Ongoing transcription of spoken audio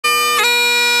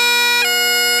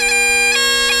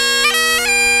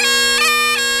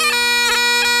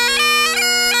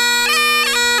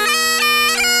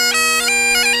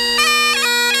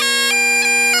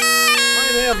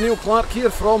Neil Clark here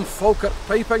from Falkirk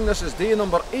Piping. This is day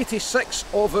number 86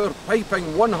 of our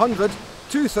Piping 100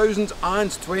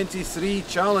 2023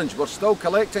 challenge. We're still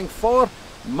collecting for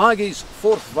Maggie's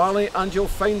Forth Valley, and you'll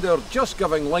find our Just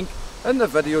Giving link in the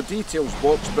video details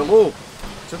box below.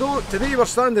 Today we're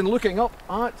standing looking up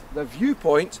at the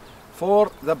viewpoint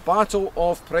for the Battle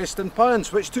of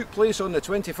Prestonpans, which took place on the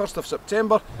 21st of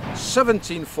September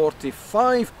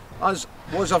 1745, as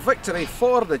was a victory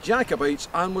for the Jacobites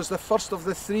and was the first of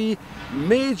the three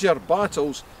major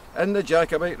battles in the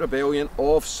Jacobite rebellion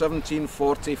of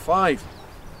 1745.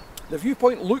 The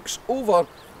viewpoint looks over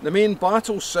the main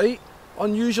battle site.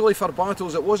 Unusually for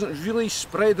battles, it wasn't really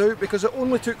spread out because it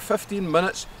only took 15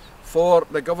 minutes for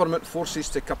the government forces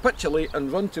to capitulate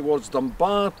and run towards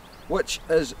Dunbar, which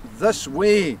is this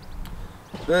way.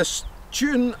 This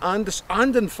tune and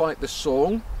in fact the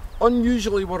song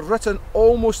unusually were written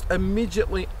almost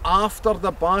immediately after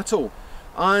the battle,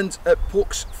 and it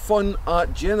pokes fun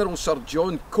at General Sir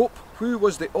John Cope, who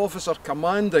was the officer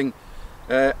commanding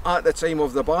at the time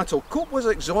of the battle. Cope was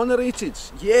exonerated.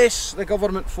 Yes, the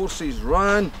government forces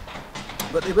ran,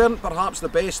 but they weren't perhaps the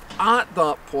best at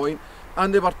that point,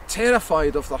 and they were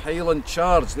terrified of the Highland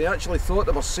charge. They actually thought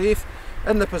they were safe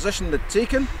in the position they'd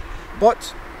taken,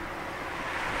 but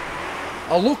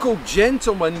a local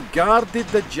gentleman guarded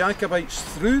the Jacobites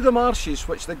through the marshes,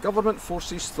 which the government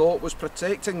forces thought was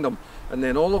protecting them. And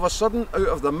then all of a sudden, out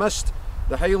of the mist,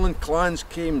 the Highland clans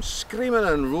came screaming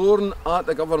and roaring at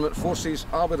the government forces.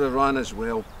 I would have ran as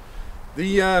well.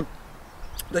 The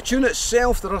tune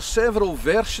itself, there are several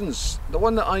versions. The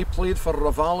one that I played for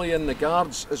Reveille and the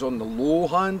Guards is on the low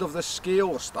hand of the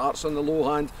scale, or starts on the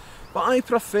low hand, but I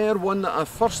prefer one that I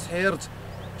first heard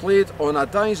played on a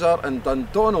Dysart and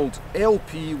Dundonald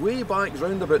LP way back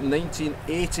round about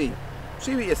 1980.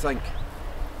 See what you think.